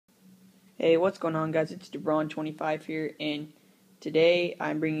Hey, what's going on, guys? It's DeBron25 here, and today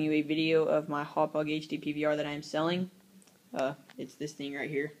I'm bringing you a video of my Hotpog HD PVR that I am selling. It's this thing right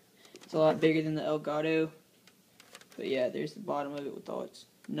here. It's a lot bigger than the Elgato, but yeah, there's the bottom of it with all its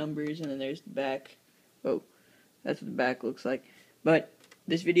numbers, and then there's the back. Oh, that's what the back looks like. But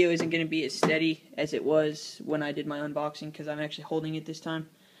this video isn't going to be as steady as it was when I did my unboxing, because I'm actually holding it this time.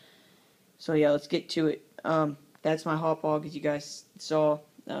 So yeah, let's get to it. That's my Hotpog, as you guys saw.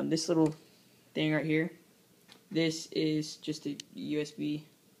 This little thing right here, this is just a USB.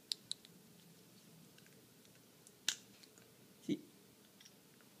 It's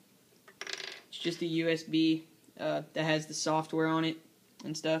just a USB that has the software on it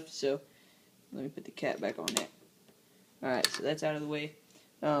and stuff. So let me put the cap back on that. Alright, so that's out of the way.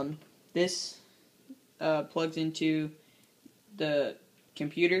 This plugs into the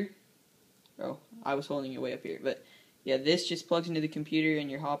computer. Oh, I was holding it way up here, but yeah, this just plugs into the computer, and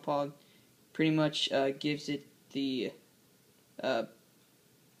your Hotpog pretty much gives it the, I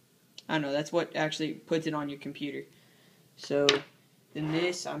don't know, that's what actually puts it on your computer. So then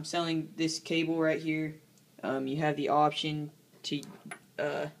this, I'm selling this cable right here. You have the option to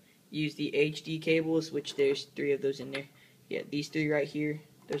use the HD cables, which there's 3 of those in there. Yeah, these 3 right here,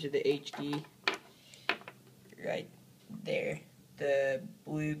 those are the HD right there, the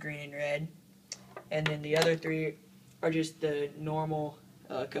blue, green, and red. And then the other 3 are just the normal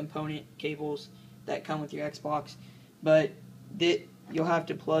component cables that come with your Xbox, but you'll have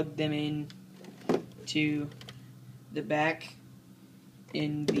to plug them in to the back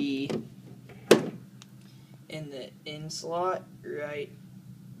in the in slot right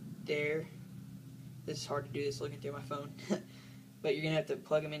there. This is hard to do this looking through my phone, but you're gonna have to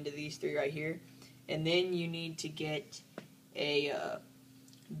plug them into these 3 right here, and then you need to get a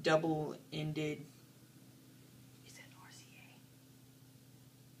double-ended.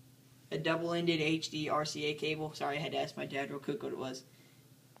 A double-ended HD RCA cable. Sorry, I had to ask my dad real quick what it was.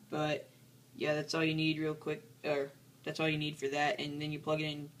 But yeah, that's all you need real quick, or that's all you need for that. And then you plug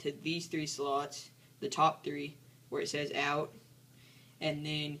it into these 3 slots, the top 3, where it says out. And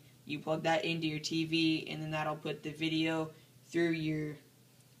then you plug that into your TV, and then that'll put the video through your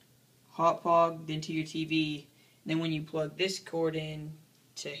Hotpog, then to your TV. Then when you plug this cord in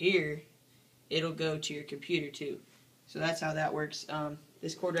to here, it'll go to your computer too. So that's how that works.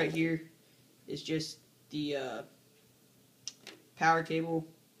 This cord right here is just the power cable.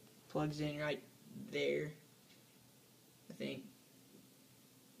 Plugs in right there, I think.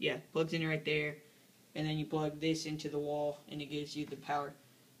 Yeah, plugs in right there. And then you plug this into the wall, and it gives you the power.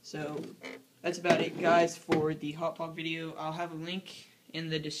 So that's about it, guys, for the Hotpog video. I'll have a link in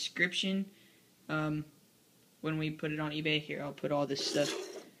the description when we put it on eBay. Here, I'll put all this stuff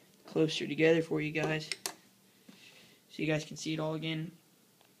closer together for you guys, so you guys can see it all again.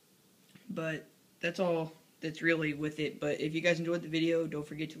 But that's all that's really with it. But if you guys enjoyed the video, don't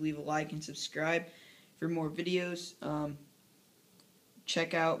forget to leave a like and subscribe for more videos.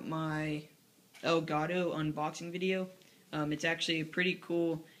 Check out my Elgato unboxing video. It's actually a pretty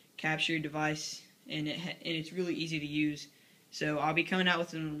cool capture device, and it's really easy to use. So I'll be coming out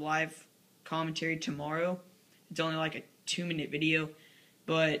with some live commentary tomorrow. It's only like a 2-minute video,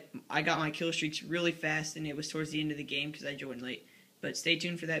 but I got my kill streaks really fast, and it was towards the end of the game because I joined late. But stay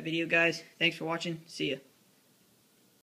tuned for that video, guys. Thanks for watching. See ya.